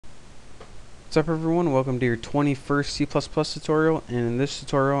What's up everyone, welcome to your 21st C++ tutorial, and in this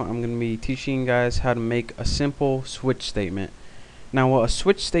tutorial I'm going to be teaching you guys how to make a simple switch statement. Now what a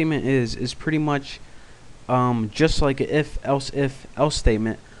switch statement is pretty much just like an if else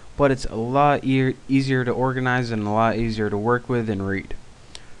statement, but it's a lot easier to organize and a lot easier to work with and read.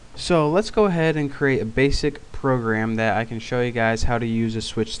 So let's go ahead and create a basic program that I can show you guys how to use a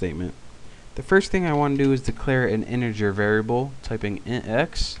switch statement. The first thing I want to do is declare an integer variable, typing int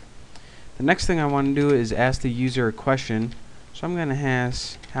x. The next thing I want to do is ask the user a question, so I'm going to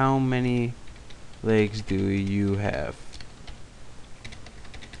ask, how many legs do you have?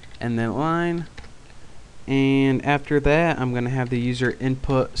 And then line, and after that I'm going to have the user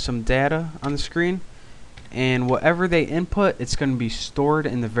input some data on the screen, and whatever they input, it's going to be stored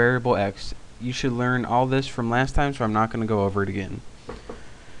in the variable x. You should learn all this from last time, so I'm not going to go over it again.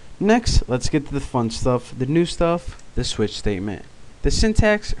 Next, let's get to the fun stuff, the new stuff, the switch statement. The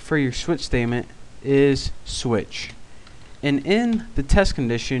syntax for your switch statement is switch. And in the test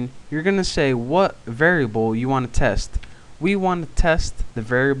condition, you're going to say what variable you want to test. We want to test the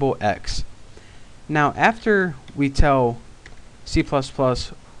variable x. Now, after we tell C++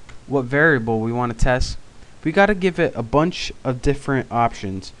 what variable we want to test, we got to give it a bunch of different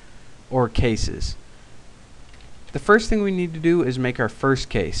options or cases. The first thing we need to do is make our first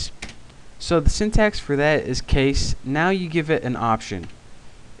case. So the syntax for that is case. Now you give it an option.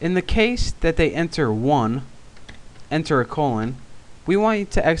 In the case that they enter 1, enter a colon, we want you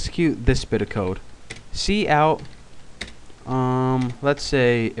to execute this bit of code. Cout, let's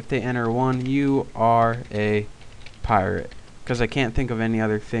say if they enter 1, you are a pirate, because I can't think of any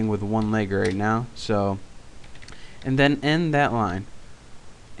other thing with one leg right now. So, and then end that line.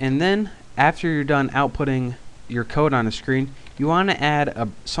 And then after you're done outputting your code on the screen, you want to add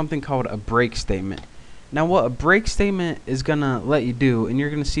something called a break statement. Now what a break statement is going to let you do, and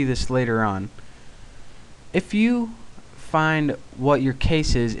you're going to see this later on, if you find what your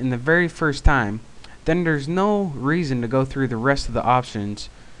case is in the very first time, then there's no reason to go through the rest of the options,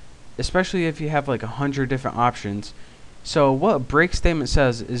 especially if you have like 100 different options. So what a break statement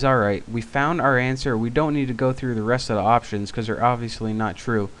says is, alright, we found our answer, we don't need to go through the rest of the options because they're obviously not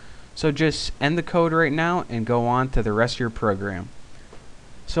true. So just end the code right now and go on to the rest of your program.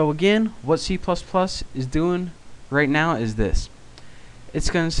 So again, what C++ is doing right now is this. It's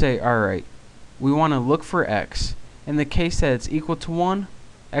going to say, alright, we want to look for x. In the case that it's equal to 1,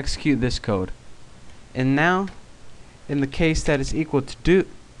 execute this code. And now, in the case that it's equal to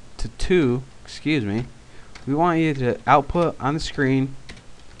 2, we want you to output on the screen,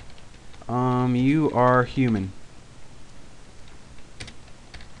 you are human.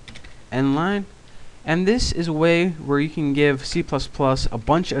 End line. And this is a way where you can give C++ a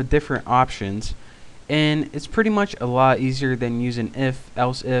bunch of different options, and it's pretty much a lot easier than using if,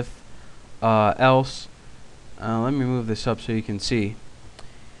 else if, else. Let me move this up so you can see.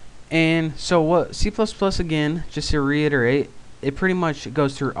 And so what C++, again, just to reiterate, it pretty much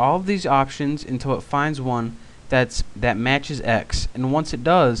goes through all of these options until it finds one that matches x, and once it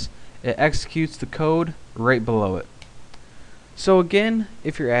does, it executes the code right below it. So again,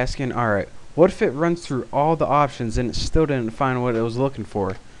 if you're asking, alright, what if it runs through all the options and it still didn't find what it was looking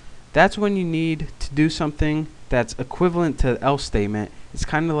for? That's when you need to do something that's equivalent to the else statement. It's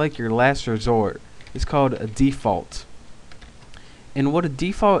kind of like your last resort. It's called a default. And what a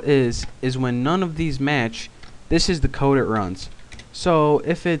default is when none of these match, this is the code it runs. So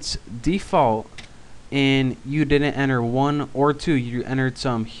if it's default and you didn't enter 1 or 2, you entered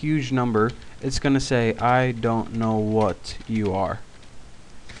some huge number, it's going to say, I don't know what you are.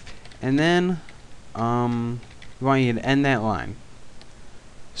 And then we want you to end that line.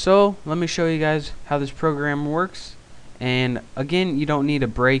 So let me show you guys how this program works. And again, you don't need a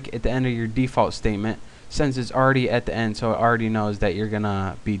break at the end of your default statement, since it's already at the end, so it already knows that you're going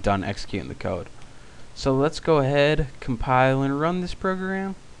to be done executing the code. So let's go ahead, compile and run this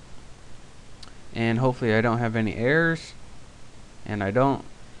program. And hopefully I don't have any errors. And I don't.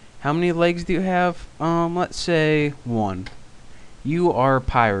 How many legs do you have? Let's say 1. You are a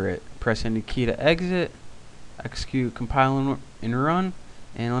pirate. Press any key to exit. Execute, compile, and run.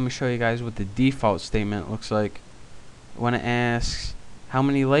 And let me show you guys what the default statement looks like. When it asks, how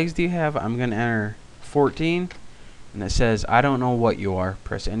many legs do you have? I'm going to enter 14. And it says, I don't know what you are.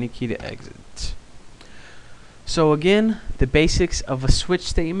 Press any key to exit. So again, the basics of a switch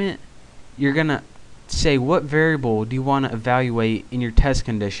statement, you're going to say what variable do you want to evaluate in your test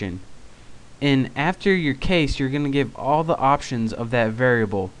condition. And after your case, you're going to give all the options of that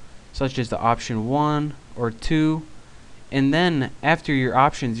variable, such as the option 1 or 2. And then after your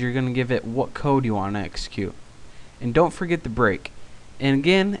options, you're going to give it what code you want to execute. And don't forget the break. And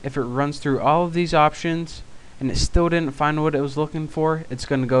again, if it runs through all of these options and it still didn't find what it was looking for, it's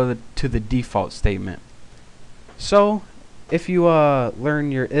going to go to the default statement. So if you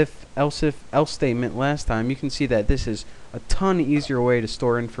learn your if, else statement last time, you can see that this is a ton easier way to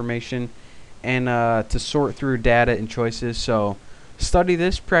store information and to sort through data and choices. So study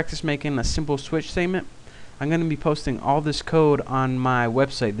this, practice making a simple switch statement. I'm going to be posting all this code on my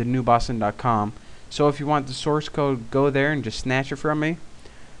website, thenewboston.com. So if you want the source code, go there and just snatch it from me.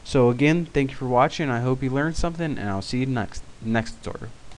 So again, thank you for watching. I hope you learned something, and I'll see you next tutorial.